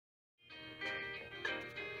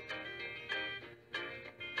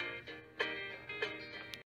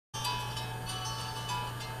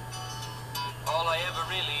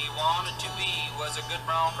wanted to be was a good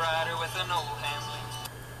bronc rider with an old handling.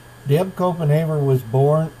 Deb Copenhaver was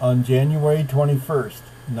born on January 21st,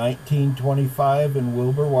 1925 in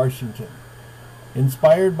Wilbur, Washington.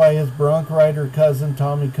 Inspired by his bronc rider cousin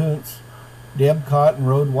Tommy Kuntz, Deb caught and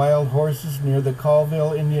rode wild horses near the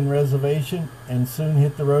Colville Indian Reservation and soon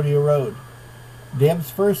hit the rodeo road. Deb's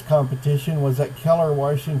first competition was at Keller,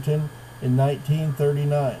 Washington in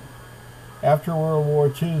 1939. After World War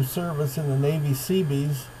II service in the Navy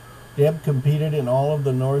Seabees, Deb competed in all of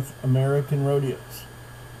the North American rodeos.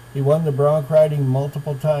 He won the bronc riding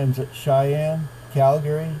multiple times at Cheyenne,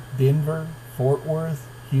 Calgary, Denver, Fort Worth,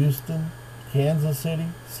 Houston, Kansas City,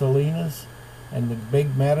 Salinas, and the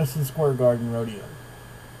big Madison Square Garden Rodeo.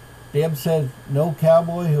 Deb said no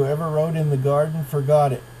cowboy who ever rode in the garden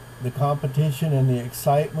forgot it. The competition and the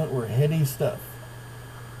excitement were heady stuff.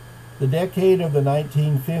 The decade of the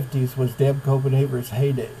 1950s was Deb Copenhaver's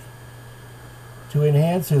heyday. To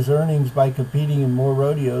enhance his earnings by competing in more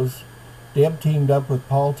rodeos, Deb teamed up with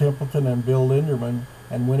Paul Templeton and Bill Linderman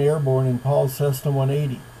and went airborne in Paul's Cessna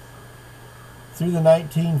 180. Through the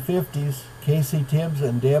 1950s, Casey Tibbs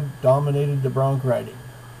and Deb dominated the bronc riding.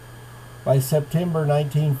 By September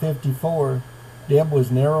 1954, Deb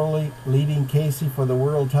was narrowly leading Casey for the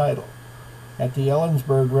world title. At the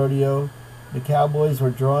Ellensburg Rodeo, the Cowboys were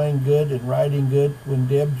drawing good and riding good when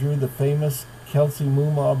Deb drew the famous Kelsey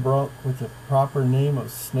Moomaw bronc with the proper name of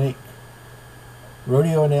Snake.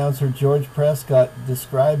 Rodeo announcer George Prescott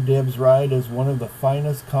described Deb's ride as one of the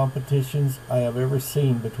finest competitions I have ever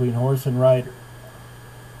seen between horse and rider.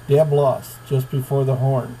 Deb lost just before the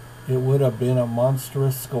horn. It would have been a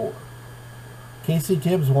monstrous score. Casey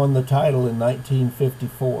Tibbs won the title in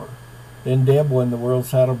 1954. Then Deb won the World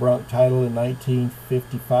Saddle Bronc title in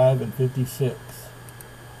 1955 and 56.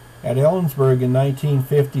 At Ellensburg in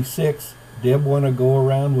 1956, Deb won a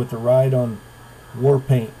go-around with the ride on War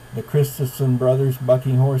Paint, the Christensen Brothers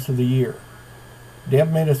Bucking Horse of the Year.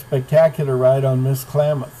 Deb made a spectacular ride on Miss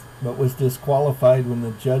Klamath, but was disqualified when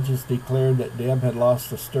the judges declared that Deb had lost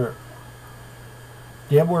the stirrup.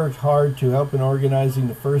 Deb worked hard to help in organizing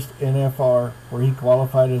the first NFR, where he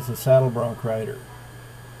qualified as a saddle bronc rider.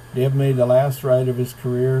 Deb made the last ride of his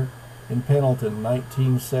career in Pendleton,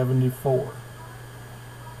 1974.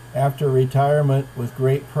 After retirement, with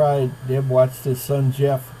great pride, Deb watched his son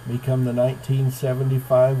Jeff become the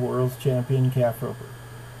 1975 World's Champion calf roper.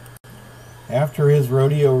 After his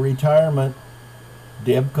rodeo retirement,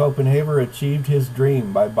 Deb Copenhaver achieved his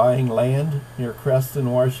dream by buying land near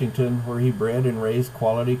Creston, Washington, where he bred and raised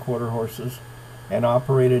quality quarter horses and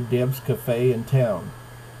operated Deb's Cafe in town.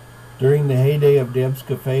 During the heyday of Deb's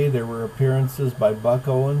Cafe, there were appearances by Buck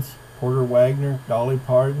Owens, Porter Wagner, Dolly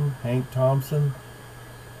Parton, Hank Thompson,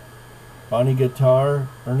 Bonnie Guitar,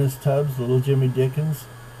 Ernest Tubbs, Little Jimmy Dickens,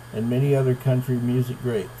 and many other country music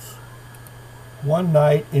greats. One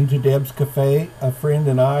night into Deb's Cafe, a friend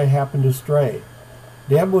and I happened to stray.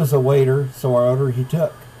 Deb was a waiter, so our order he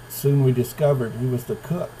took. Soon we discovered he was the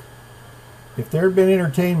cook. If there had been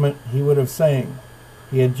entertainment, he would have sang.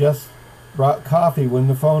 He had just brought coffee when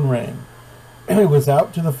the phone rang. He was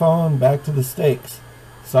out to the phone, back to the steaks.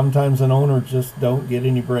 Sometimes an owner just don't get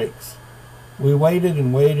any breaks. We waited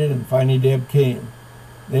and waited, and finally Deb came.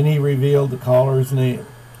 Then he revealed the caller's name.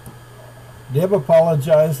 Deb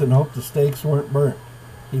apologized and hoped the steaks weren't burnt.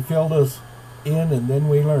 He filled us in, and then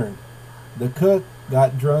we learned. The cook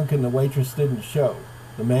got drunk and the waitress didn't show.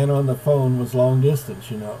 The man on the phone was long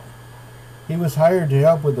distance, you know. He was hired to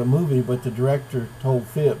help with the movie, but the director told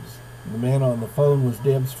fibs. The man on the phone was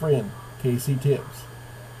Deb's friend, Casey Tibbs.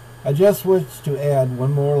 I just wish to add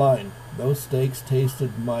one more line. Those steaks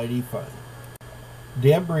tasted mighty fine.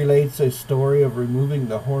 Deb relates a story of removing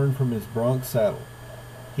the horn from his bronc saddle.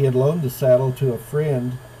 He had loaned the saddle to a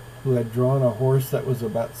friend who had drawn a horse that was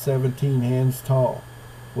about 17 hands tall.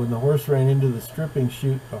 When the horse ran into the stripping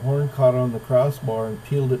chute, the horn caught on the crossbar and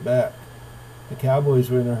peeled it back. The cowboys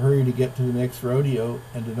were in a hurry to get to the next rodeo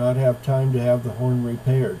and did not have time to have the horn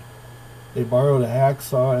repaired. They borrowed a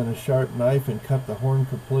hacksaw and a sharp knife and cut the horn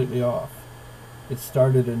completely off. It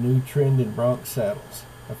started a new trend in bronc saddles.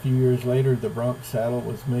 A few years later, the bronc saddle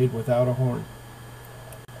was made without a horn.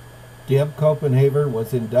 Deb Copenhaver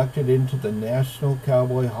was inducted into the National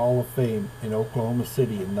Cowboy Hall of Fame in Oklahoma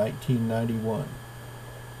City in 1991.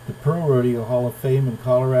 The Pearl Rodeo Hall of Fame in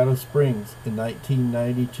Colorado Springs in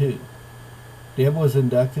 1992. Deb was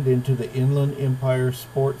inducted into the Inland Empire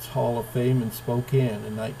Sports Hall of Fame in Spokane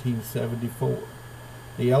in 1974,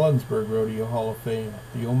 the Ellensburg Rodeo Hall of Fame,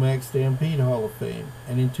 the Omak Stampede Hall of Fame,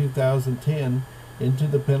 and in 2010 into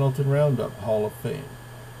the Pendleton Roundup Hall of Fame.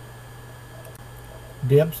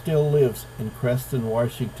 Deb still lives in Creston,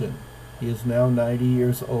 Washington. He is now 90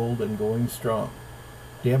 years old and going strong.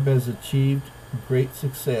 Deb has achieved great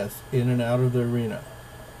success in and out of the arena.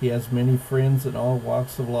 He has many friends in all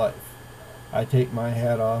walks of life. I take my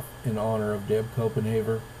hat off in honor of Deb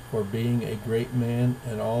Copenhaver for being a great man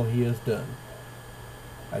and all he has done.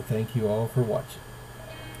 I thank you all for watching.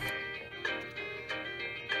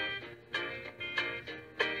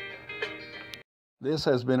 This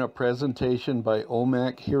has been a presentation by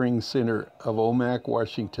OMAC Hearing Center of OMAC,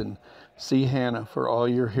 Washington. See Hannah for all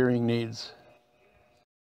your hearing needs.